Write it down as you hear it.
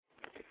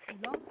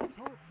Blog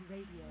Talk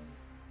Radio.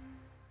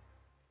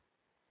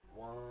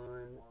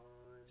 1,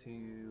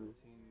 2,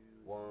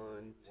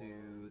 1,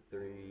 2,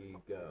 3,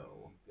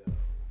 go.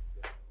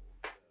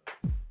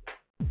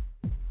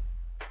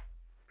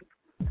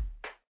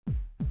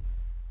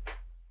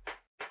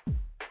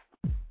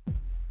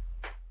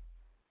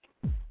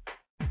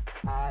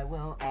 I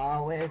will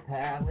always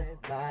have this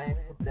life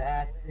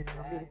that's in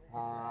my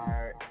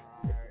heart.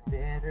 This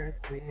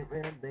bittersweet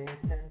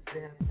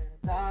relationship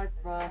starts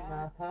from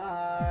the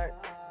heart.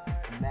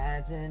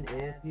 Imagine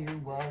if you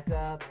woke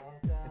up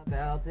and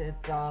felt it's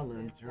all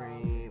a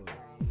dream.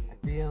 I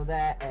feel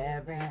that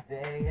every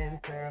day and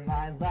turn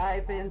my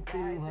life into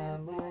a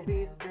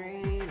movie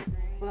screen.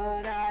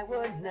 But I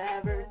would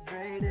never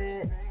trade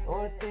it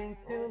or think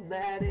to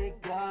let it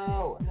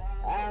go.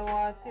 I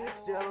want to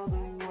show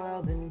the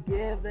world and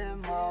give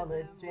them all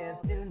a chance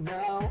to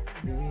know.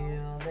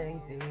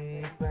 Feeling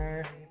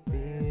deeper,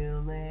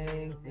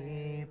 feeling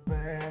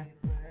deeper.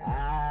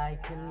 I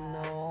can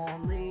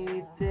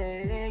only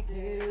take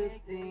you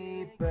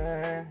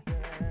deeper.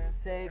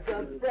 Take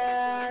a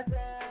breath,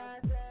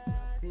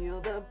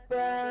 feel the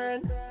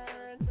burn.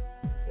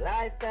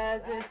 Life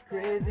has its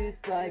crazy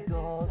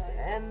cycles,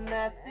 and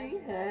that's the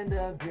end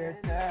of your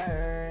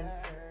turn.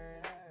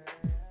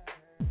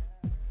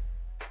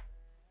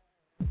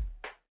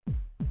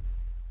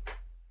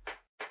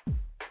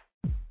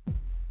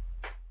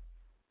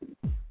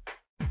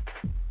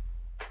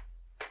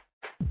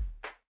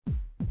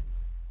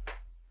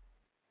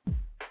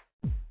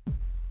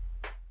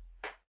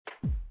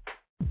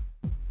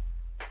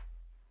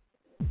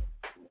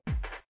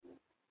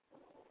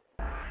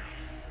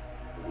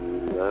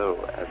 Hello,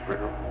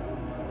 everyone.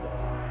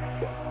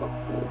 Welcome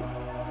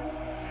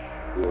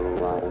to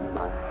Align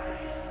Mind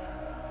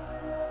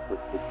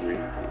with the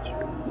Dream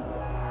Teacher.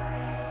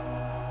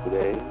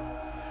 Today,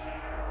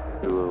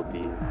 we will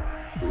be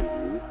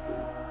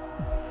releasing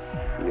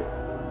you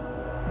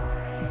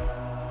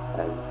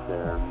as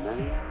there are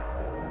many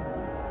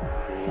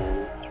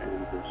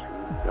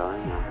transitions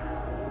going on,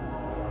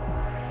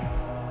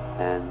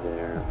 and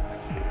they're on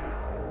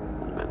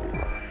many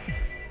levels.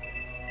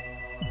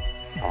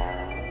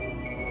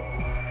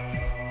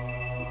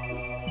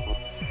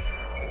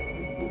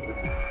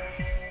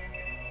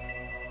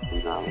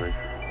 Not working.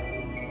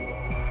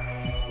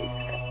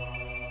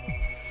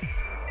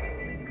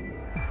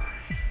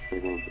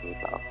 We're going to be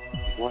about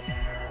what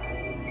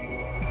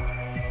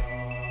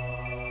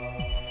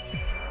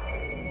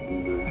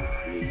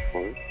moving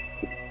forward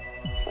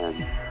and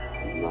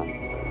not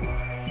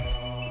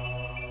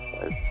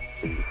as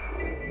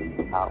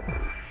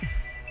empowering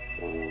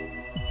and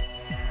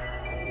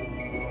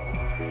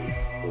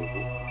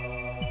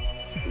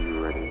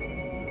ready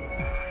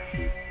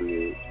to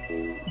create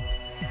change.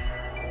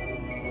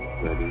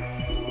 Ready to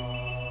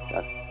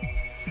accept,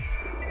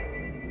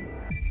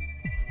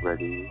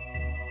 ready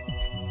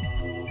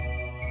to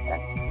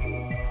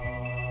activate,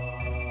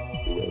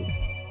 wait,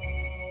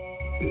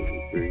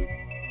 agree,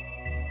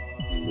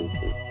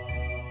 mission,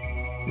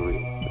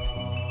 reaction.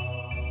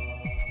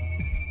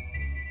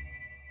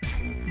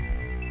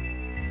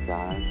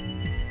 God,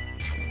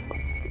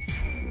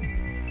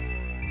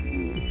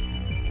 you,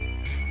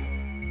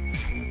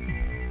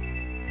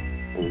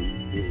 and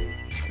here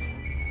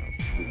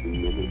is the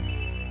minute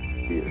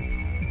here.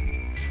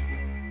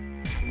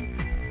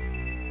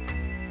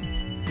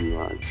 You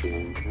are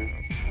feeling her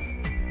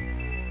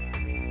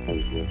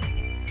as if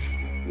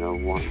no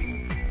one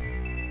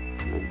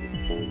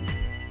understands.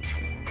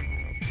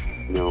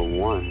 No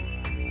one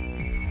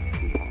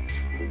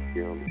can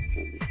feel the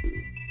same as you.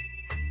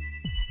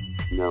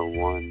 No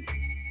one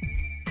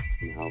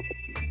can help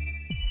you.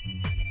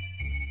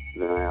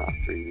 Then I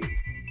offer you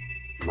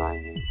my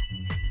hand.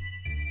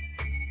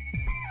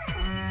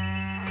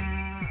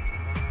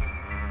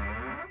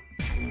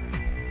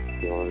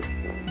 Yours,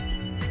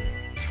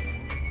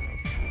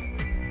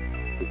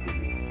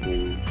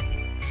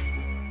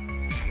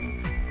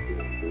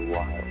 the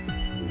wild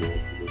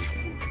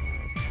imagination.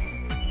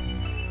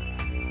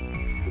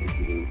 If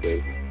you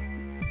embrace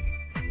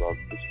love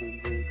for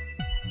something,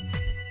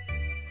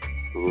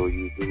 will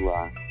you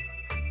relax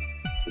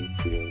and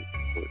feel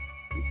what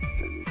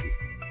eternity?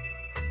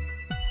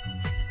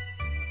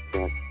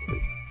 That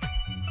is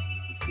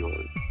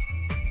yours.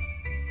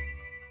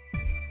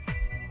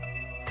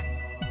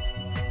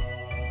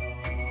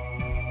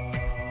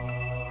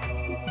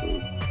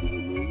 Because you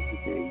remain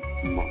today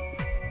tomorrow.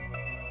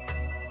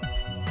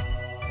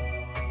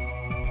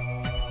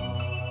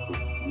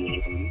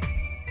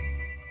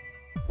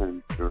 Turn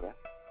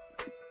direct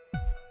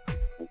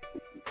and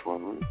looking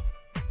forward.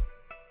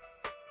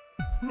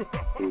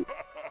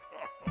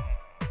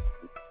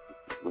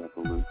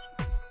 Revolution.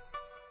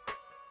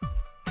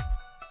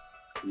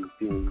 You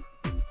feeling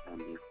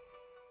intended.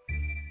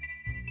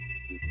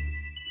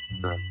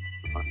 Stress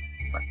on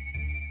fight.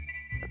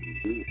 But you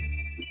do it.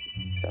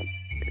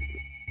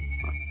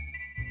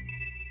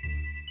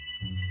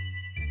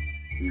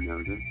 You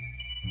notice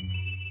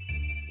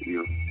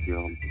you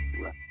feel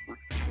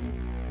restless.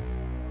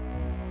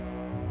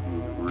 In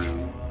the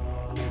room,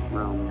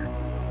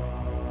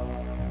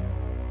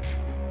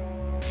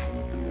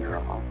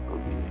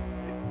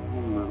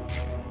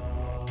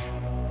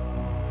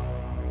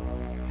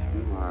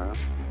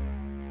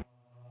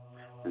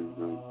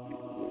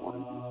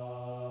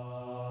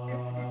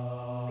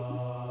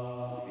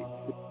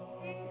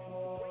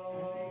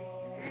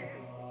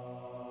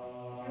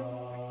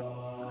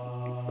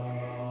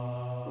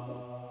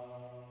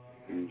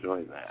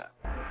 enjoy that.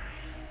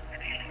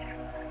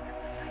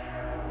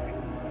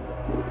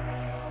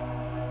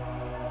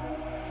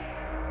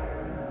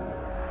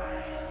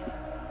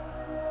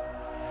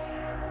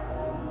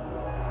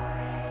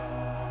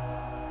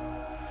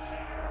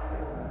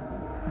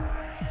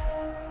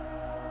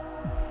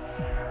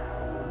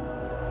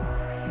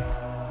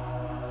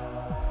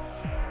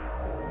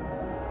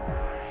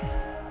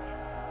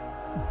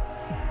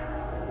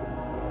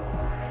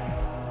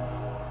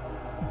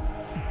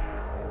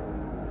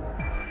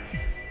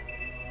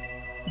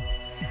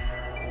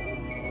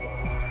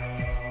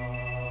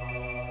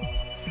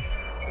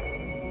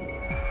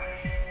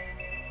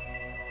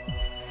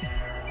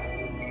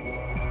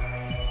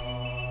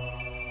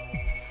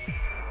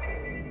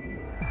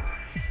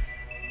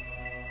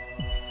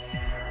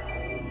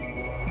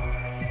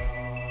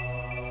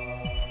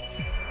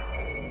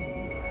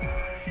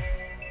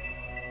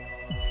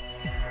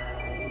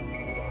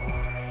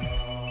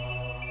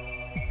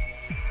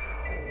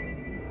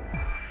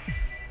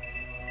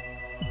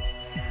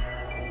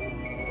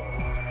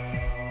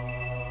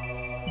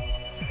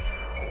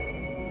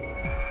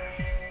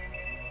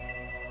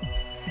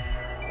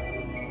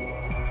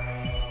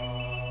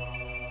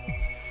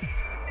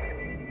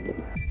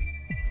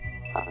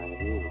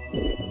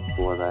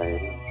 What I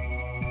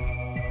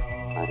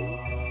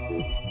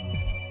is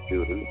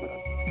student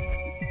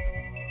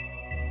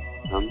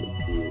come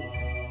to you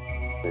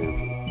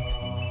family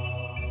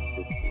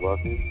with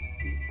loving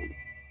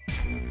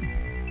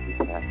and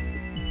compassion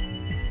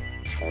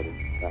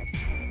satisfaction.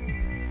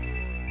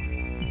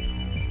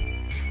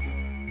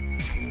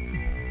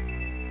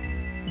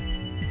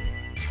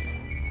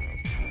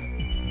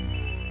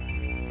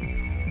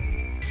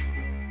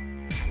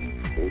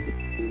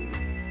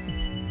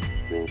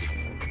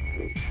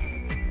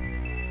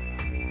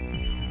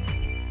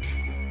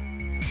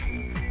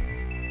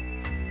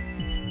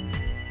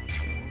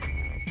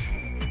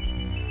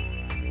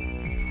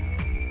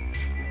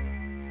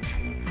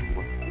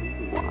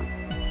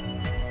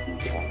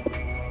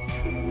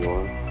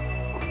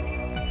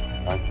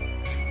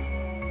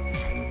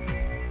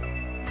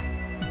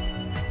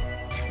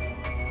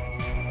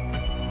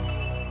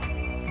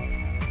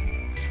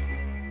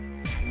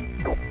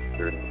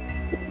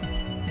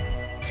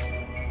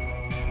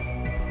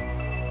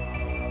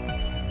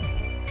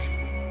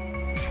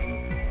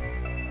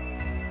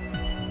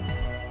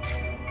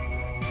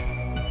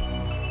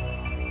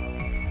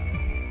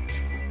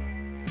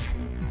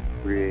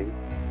 Create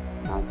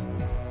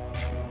constant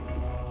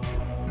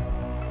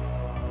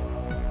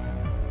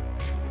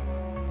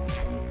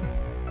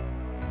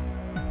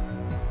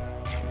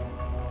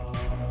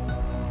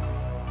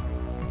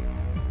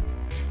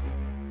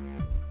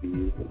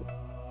be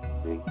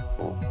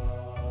thankful.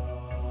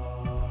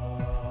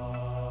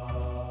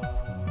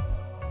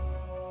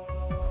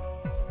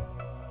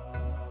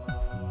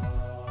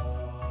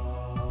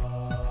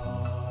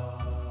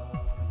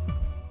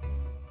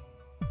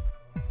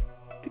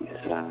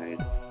 Decide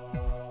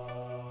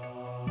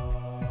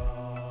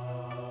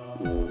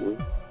with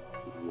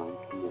my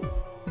command.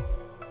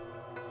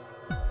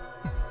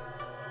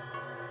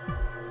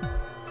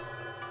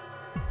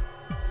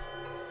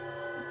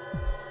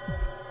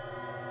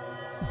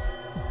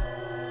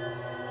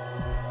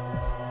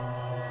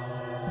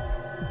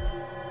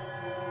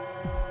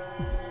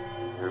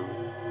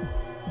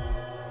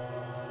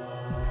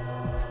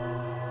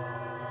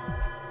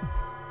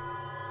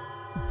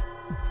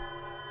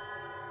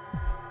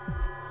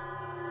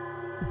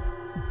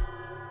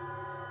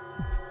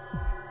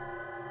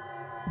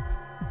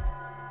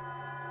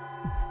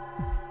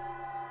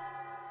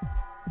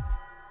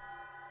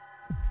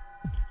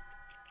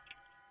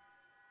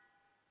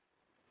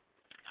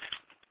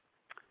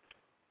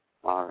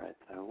 Alright,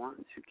 I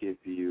want to give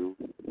you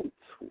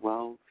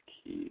 12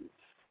 keys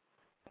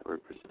that were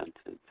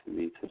presented to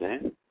me today,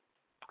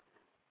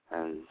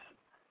 as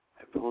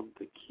I pulled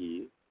the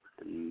key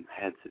and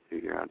had to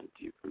figure out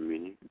a deeper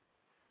meaning,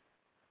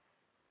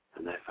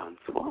 and I found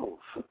 12,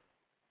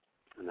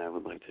 and I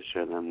would like to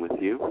share them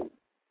with you.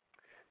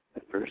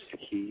 The first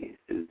key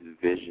is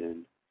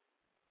vision.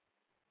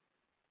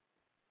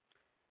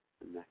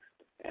 The next,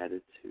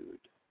 attitude,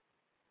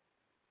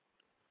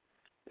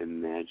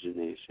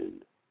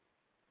 imagination,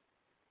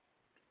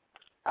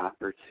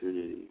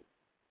 opportunity,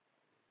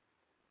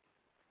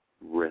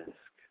 risk,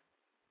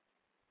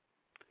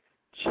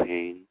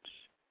 change,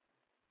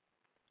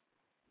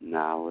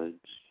 knowledge,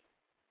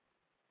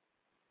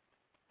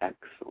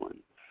 excellence,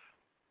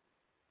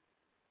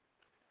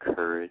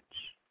 courage,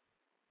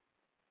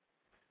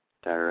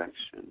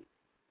 direction,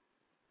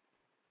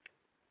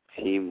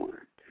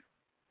 teamwork,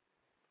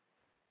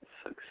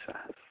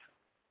 success.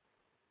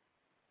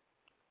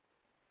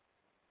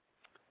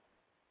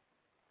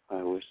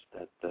 I wish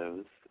that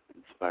those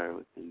inspire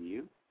within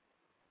you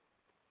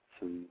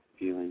some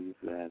feelings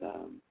that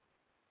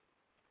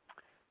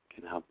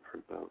can help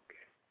provoke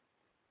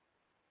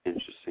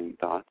interesting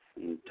thoughts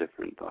and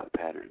different thought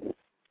patterns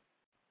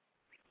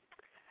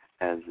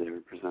as they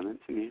were presented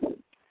to me,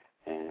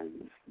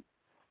 and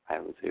I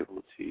was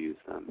able to use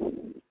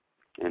them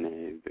in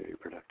a very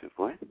productive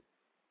way.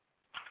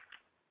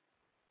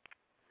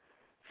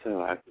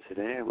 So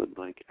today I would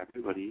like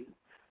everybody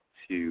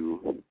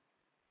to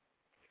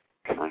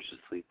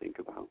consciously think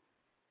about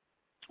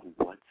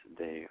what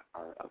they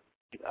are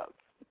afraid of.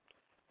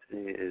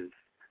 Today is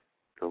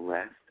the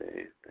last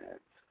day that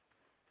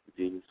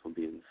Venus will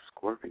be in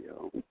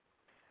Scorpio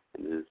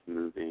and is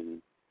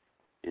moving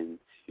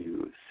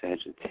into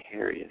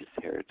Sagittarius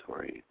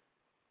territory.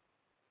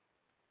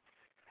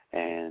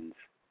 And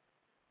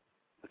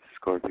with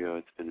Scorpio,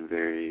 it's been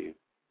very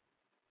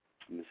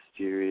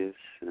mysterious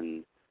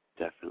and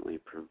definitely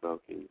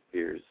provoking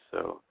fears.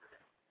 So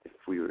if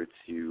we were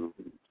to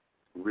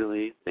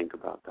really think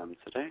about them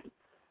today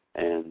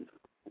and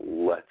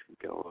let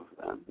go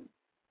of them,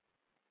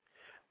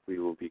 we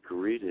will be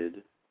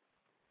greeted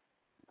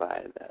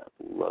by that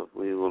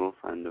lovely little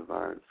friend of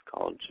ours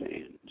called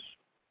change.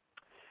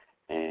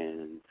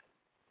 And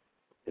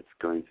it's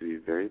going to be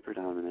very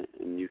predominant,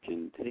 and you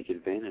can take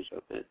advantage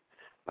of it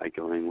by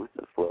going with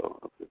the flow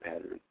of the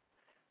pattern,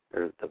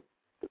 or the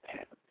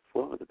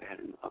flow of the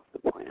pattern of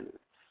the planets.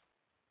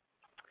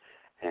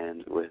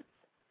 And with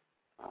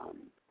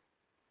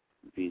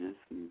Venus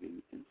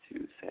moving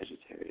into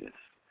Sagittarius,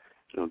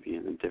 it'll be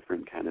in a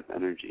different kind of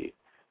energy,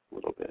 a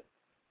little bit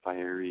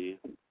fiery,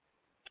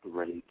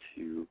 ready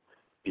to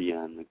be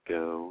on the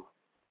go,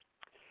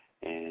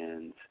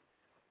 and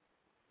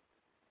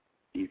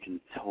you can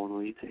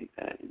totally take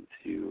that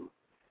into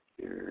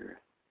your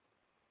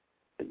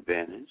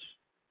advantage,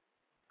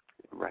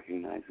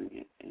 recognizing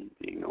it and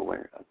being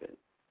aware of it.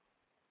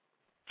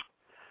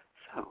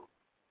 So,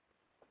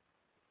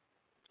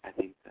 I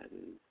think that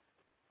is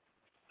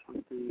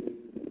something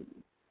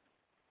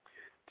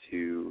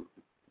to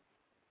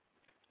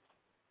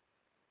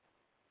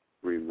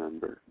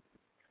remember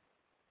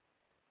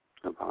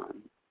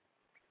upon.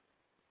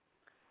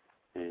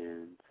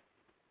 And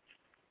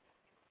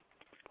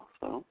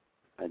also,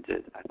 I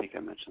think I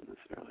mentioned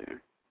this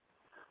earlier,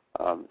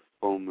 the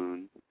full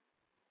moon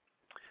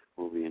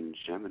will be in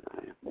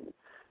Gemini,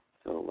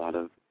 so a lot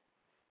of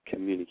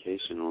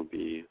communication will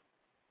be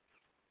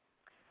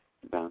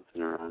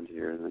bouncing around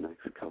here in the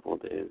next couple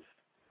of days,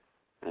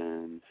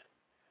 and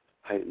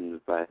heightened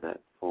by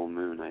that full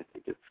moon, I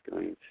think it's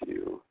going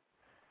to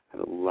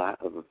have a lot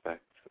of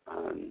effect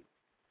on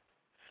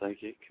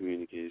psychic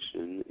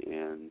communication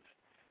and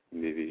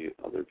maybe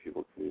other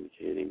people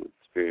communicating with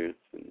spirits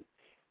and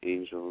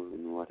angels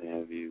and what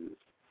have you.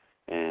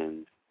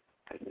 And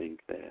I think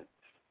that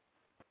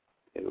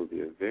it will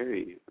be a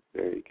very,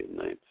 very good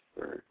night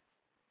for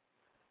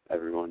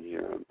everyone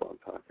here on Blog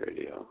Talk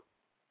Radio.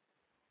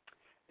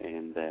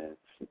 And that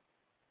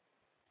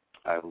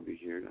I will be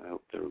here. I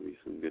hope there will be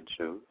some good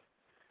shows.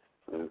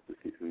 I hope to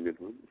see some good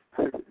ones.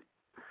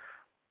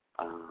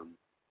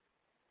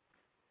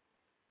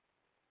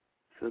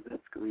 So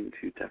that's going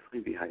to definitely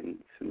be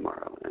heightened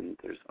tomorrow, and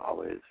there's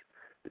always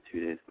the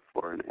 2 days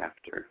before and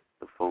after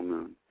the full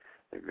moon.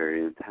 They're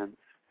very intense,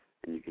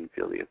 and you can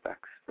feel the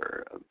effects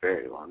for a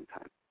very long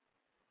time.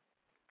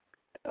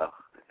 Ugh,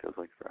 it feels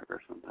like forever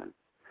sometimes.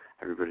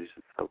 Everybody's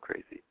just so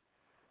crazy.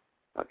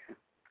 Okay.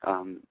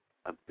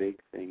 A big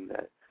thing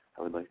that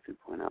I would like to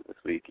point out this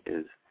week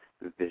is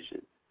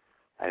vision.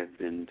 I've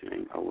been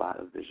doing a lot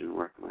of vision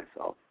work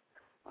myself,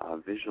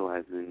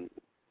 visualizing,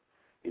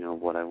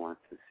 what I want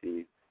to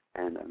see,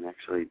 and I'm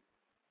actually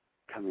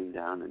coming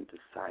down and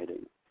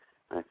deciding.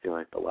 And I feel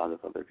like a lot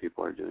of other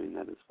people are doing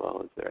that as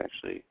well, as they're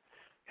actually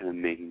kind of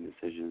making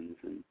decisions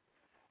and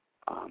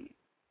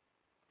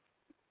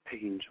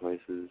picking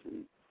choices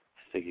and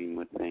sticking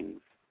with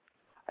things.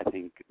 I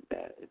think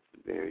that it's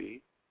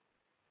very,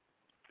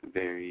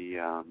 very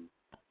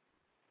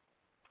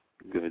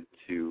good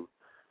to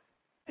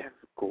have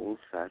goals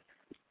set,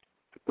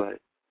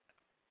 but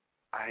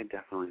I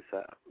definitely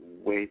set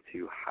way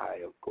too high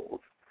of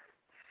goals.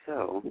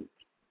 So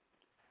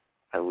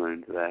I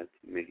learned that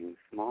making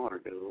smaller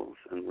goals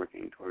and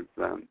working towards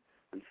them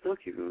and still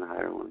keeping the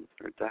higher ones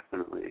are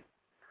definitely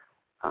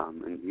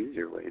an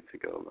easier way to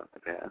go about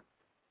the path.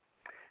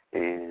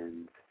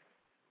 And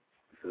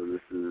so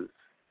this is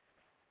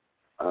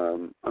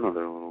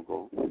another little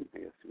goal, I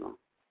guess you know.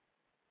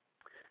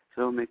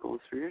 So make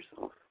goals for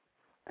yourself.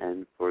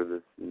 And for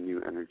this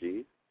new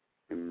energy,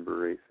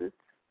 embrace it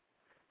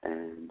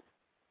and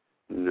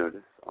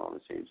notice all the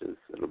changes.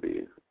 It'll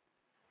be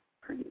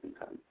pretty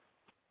intense.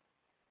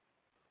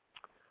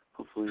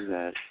 Hopefully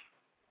that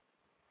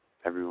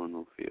everyone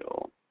will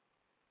feel,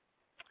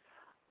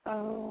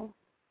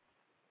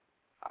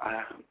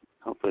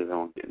 hopefully they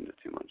won't get into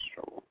too much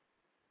trouble.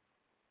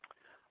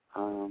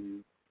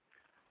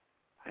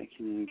 I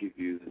can give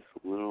you this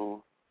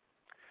little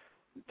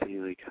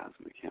daily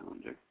cosmic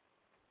calendar.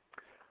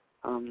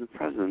 The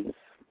presence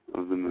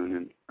of the moon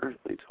in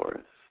earthly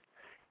Taurus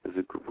is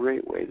a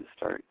great way to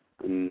start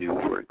a new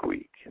work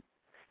week.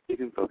 You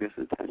can focus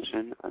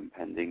attention on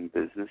pending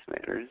business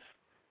matters,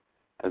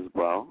 as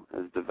well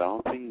as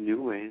developing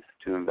new ways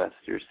to invest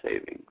your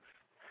savings.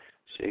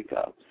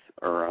 Shake-ups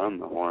around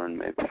the horn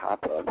may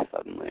pop up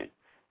suddenly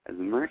as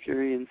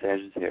Mercury in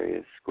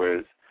Sagittarius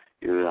squares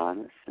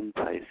Uranus in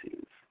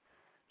Pisces.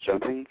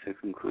 Jumping to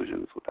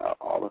conclusions without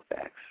all the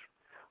facts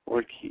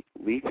or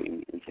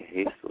leaping into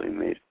hastily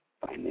made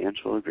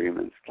financial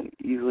agreements can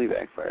easily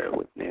backfire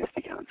with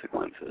nasty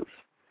consequences.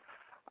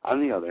 On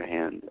the other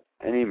hand,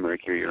 any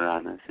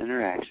Mercury-Uranus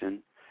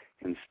interaction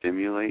can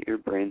stimulate your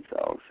brain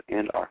cells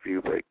and offer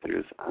you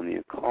breakthroughs on the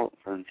occult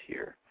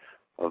frontier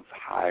of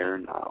higher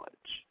knowledge.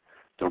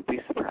 Don't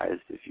be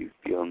surprised if you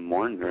feel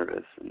more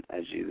nervous and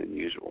edgy than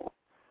usual.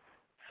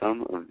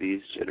 Some of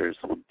these jitters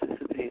will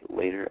dissipate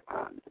later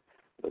on,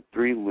 but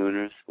 3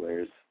 lunar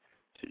squares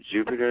to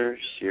Jupiter,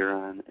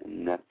 Chiron,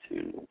 and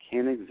Neptune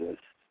can exist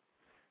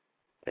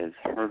as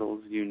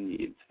hurdles you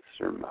need to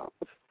surmount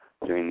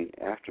during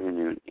the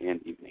afternoon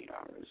and evening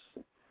hours.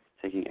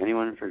 Taking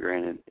anyone for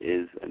granted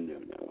is a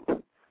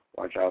no-no.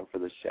 Watch out for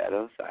the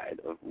shadow side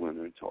of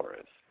lunar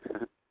Taurus,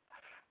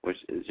 which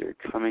is your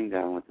coming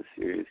down with a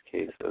serious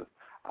case of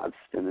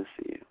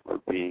obstinacy or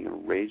being a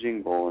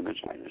raging bull in a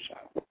china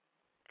shop.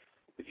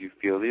 If you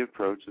feel the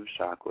approach of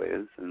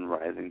shockwaves and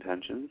rising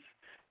tensions,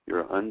 you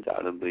are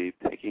undoubtedly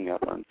picking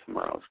up on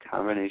tomorrow's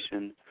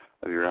combination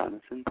of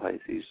Uranus and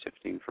Pisces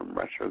shifting from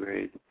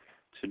retrograde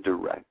to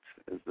direct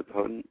as the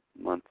potent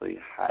monthly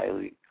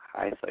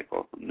high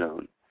cycle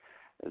known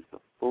as the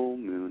full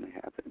moon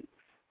happens.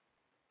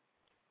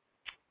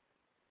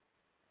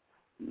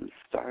 And the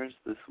stars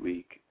this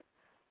week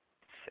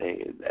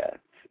say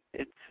that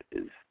it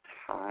is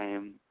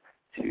time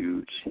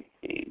to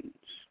change.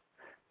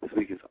 This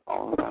week is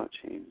all about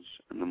change,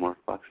 and the more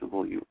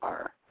flexible you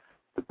are,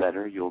 the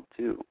better you'll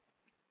do.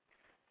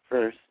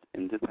 First,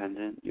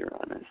 independent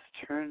Uranus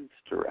turns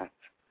direct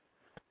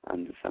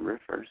on December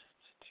 1st,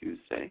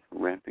 Tuesday,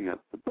 ramping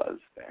up the buzz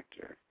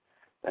factor.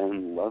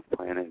 Then love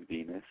planet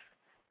Venus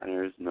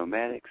enters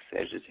nomadic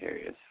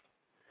Sagittarius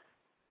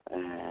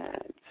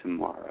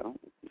tomorrow,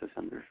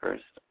 December 1st,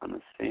 on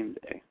the same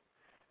day,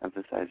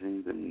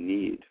 emphasizing the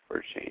need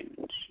for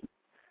change.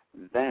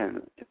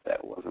 Then, if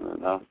that wasn't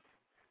enough,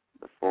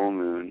 the full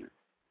moon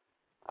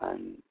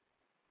on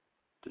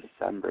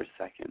December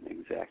 2nd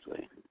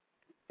exactly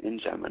in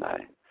Gemini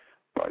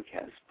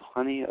broadcasts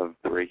plenty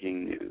of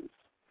breaking news.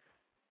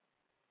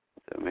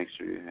 So make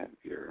sure you have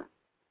your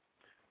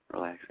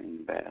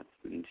relaxing baths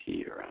and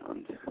tea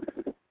around.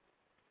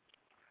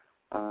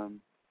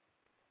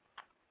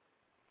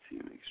 See,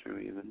 make sure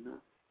we even know.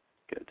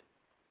 Good.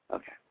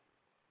 Okay.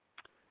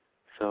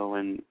 So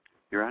when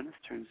Uranus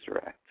turns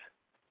direct,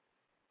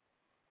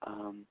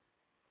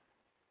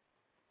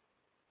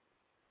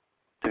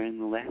 during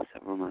the last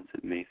several months,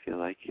 it may feel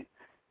like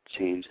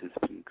change has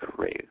been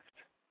craved.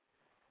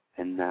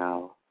 And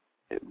now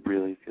it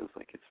really feels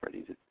like it's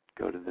ready to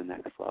go to the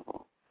next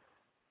level.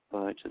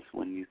 But just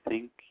when you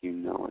think you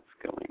know what's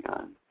going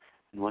on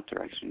and what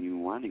direction you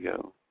want to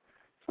go,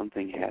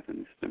 something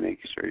happens to make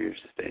sure you're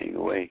staying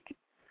awake.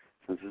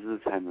 Since this is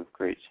a time of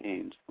great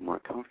change, the more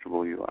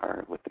comfortable you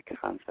are with the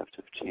concept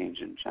of change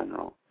in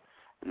general,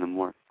 and the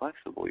more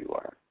flexible you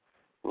are,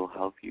 will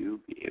help you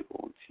be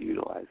able to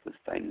utilize this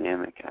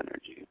dynamic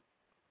energy.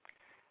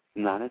 It's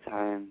not a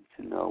time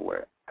to know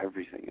where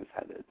everything is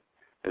headed.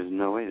 There's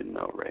no way to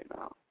know right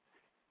now.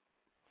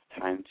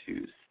 It's time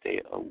to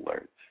stay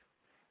alert.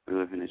 We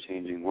live in a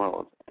changing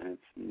world, and it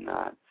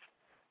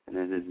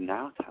is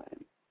now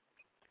time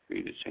for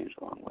you to change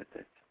along with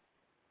it.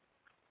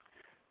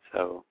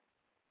 So,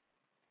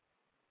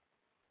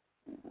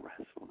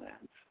 wrestle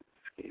that,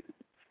 escape it.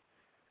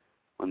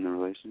 When the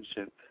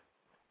relationship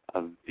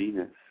of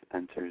Venus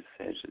enters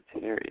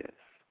Sagittarius,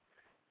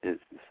 it is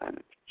the sign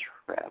of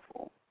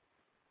travel.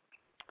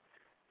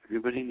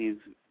 Everybody needs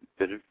a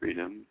bit of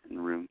freedom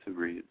and room to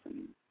breathe,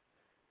 and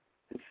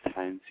it's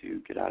time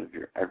to get out of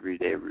your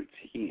everyday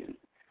routine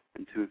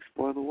and to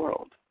explore the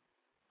world,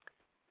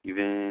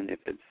 even if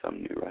it's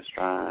some new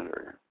restaurant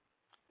or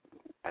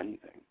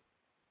anything.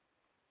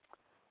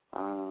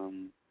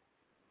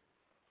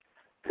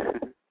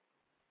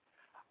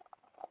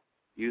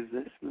 Use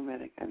this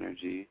nomadic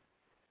energy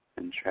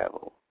and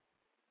travel,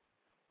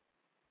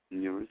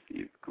 and you'll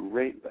receive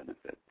great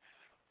benefits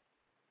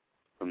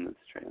from this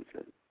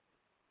transit.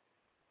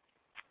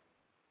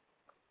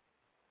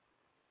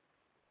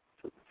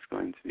 So it's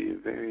going to be a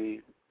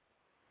very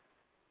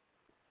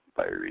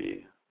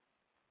fiery,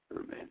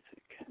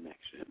 romantic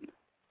connection.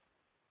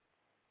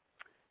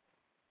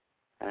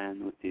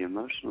 And with the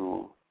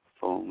emotional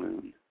full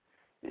moon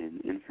in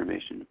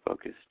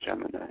information-focused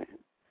Gemini,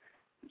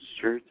 it's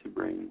sure to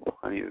bring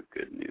plenty of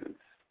good news.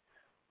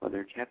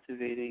 Whether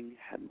captivating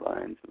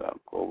headlines about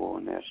global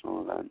and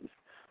national events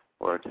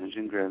or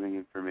attention-grabbing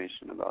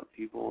information about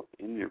people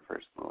in your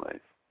personal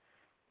life,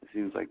 it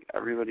seems like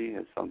everybody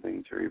has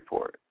something to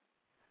report.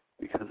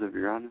 Because of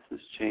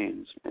Uranus's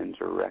change in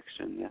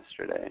direction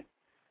yesterday,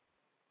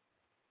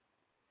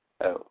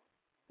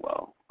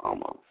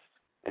 almost.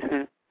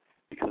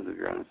 Because of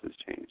Uranus's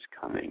change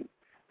coming,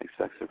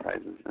 expect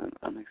surprises and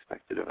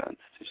unexpected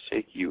events to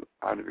shake you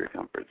out of your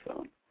comfort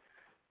zone.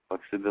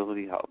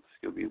 Flexibility helps.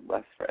 You'll be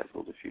less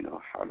frazzled if you know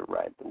how to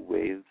ride the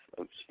waves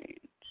of change.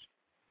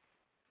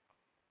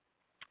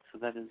 So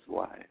that is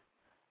why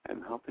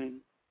I'm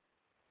helping.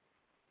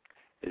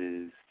 It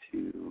is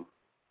to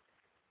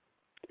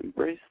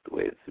embrace the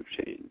waves of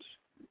change.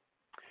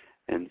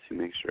 and to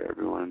make sure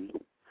everyone,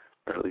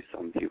 or at least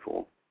some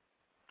people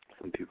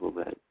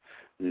that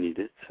need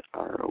it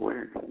are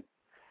aware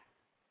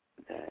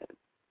that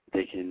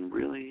they can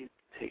really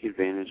take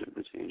advantage of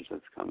the change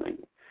that's coming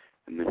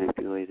and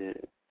manipulate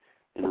it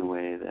in a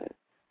way that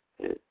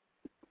it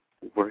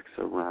works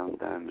around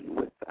them and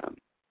with them,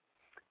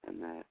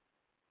 and that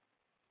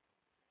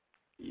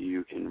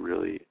you can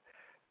really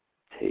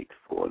take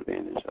full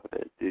advantage of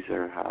it. These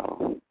are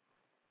how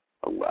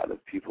a lot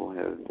of people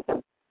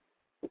have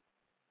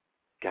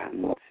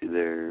gotten to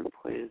their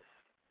place.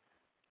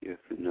 You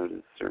have to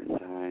notice certain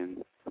times,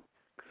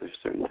 because there's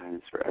certain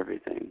times for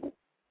everything.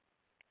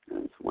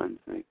 And it's when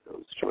to make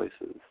those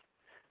choices,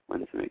 when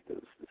to make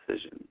those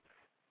decisions.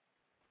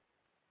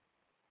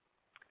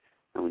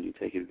 And when you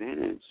take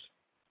advantage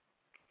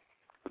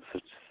of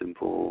such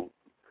simple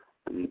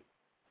and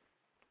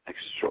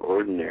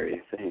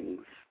extraordinary things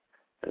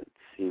that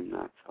seem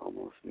not to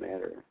almost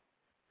matter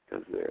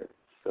because they're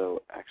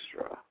so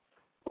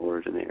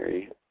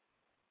extraordinary,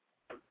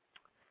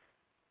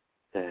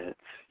 that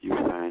you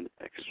find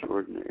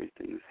extraordinary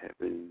things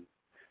happening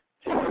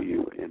to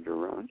you and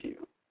around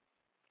you.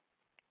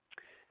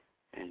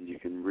 And you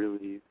can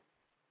really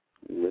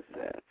live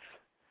that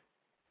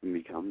and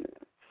become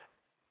that.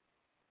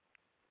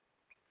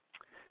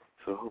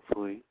 So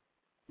hopefully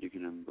you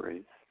can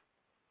embrace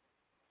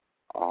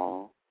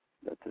all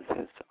that this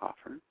has to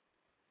offer.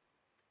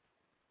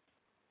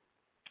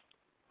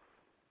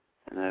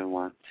 And I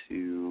want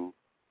to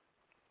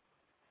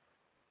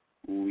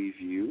leave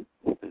you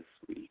this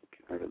week,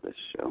 or this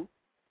show,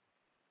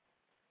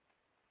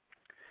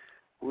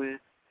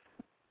 with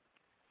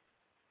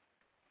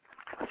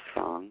a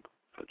song.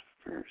 But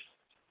first,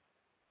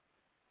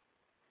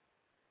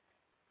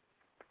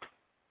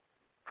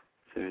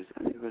 if there's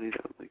anybody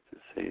that would like to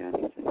say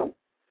anything,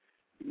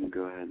 you can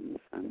go ahead and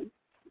send it.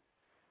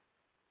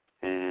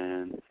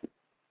 And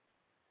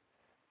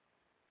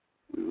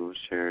we will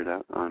share it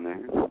out on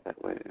air.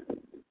 That way,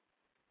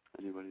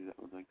 anybody that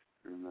would like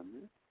to remember,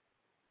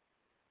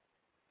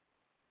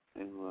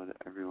 say hello to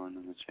everyone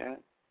in the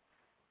chat.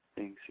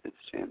 Thanks, it's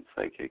Jan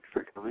Psychic,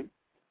 for coming.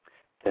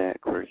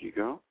 That Quirky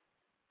Girl,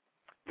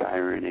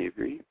 Byron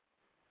Avery,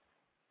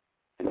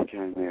 and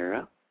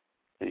Chimera,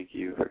 thank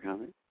you for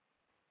coming.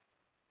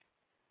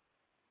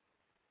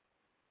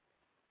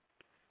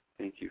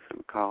 Thank you for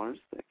the callers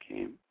that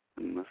came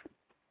and listened.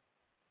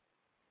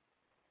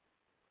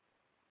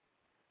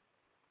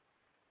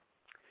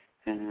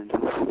 And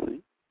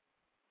hopefully,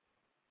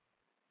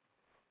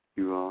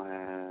 you all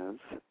have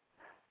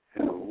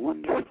a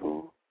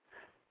wonderful,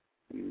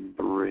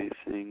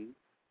 embracing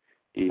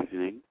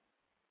evening.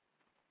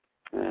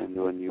 And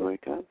when you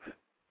wake up,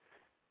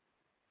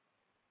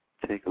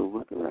 take a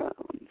look around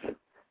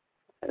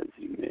as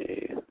you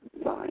may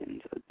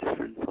find a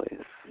different place.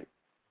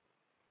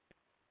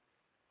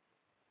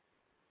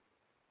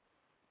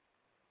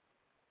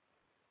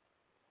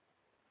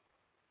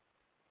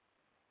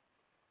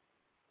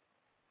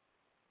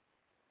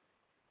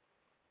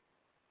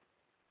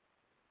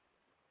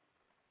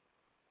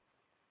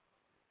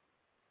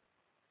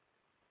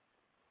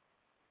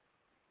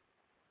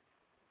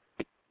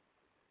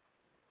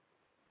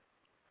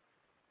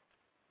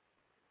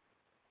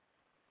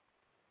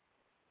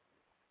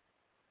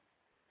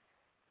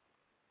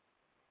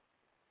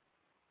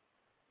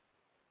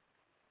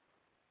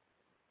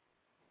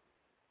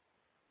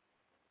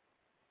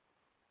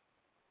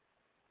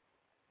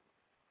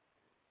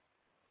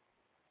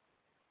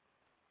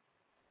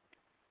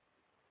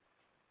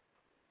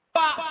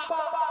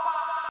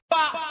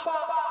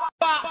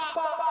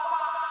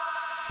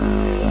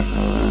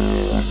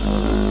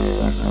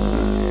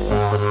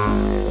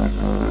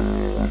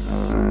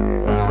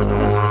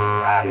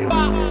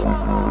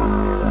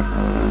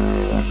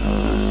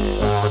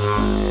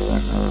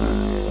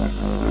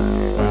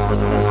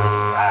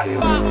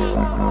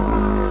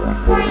 Radio.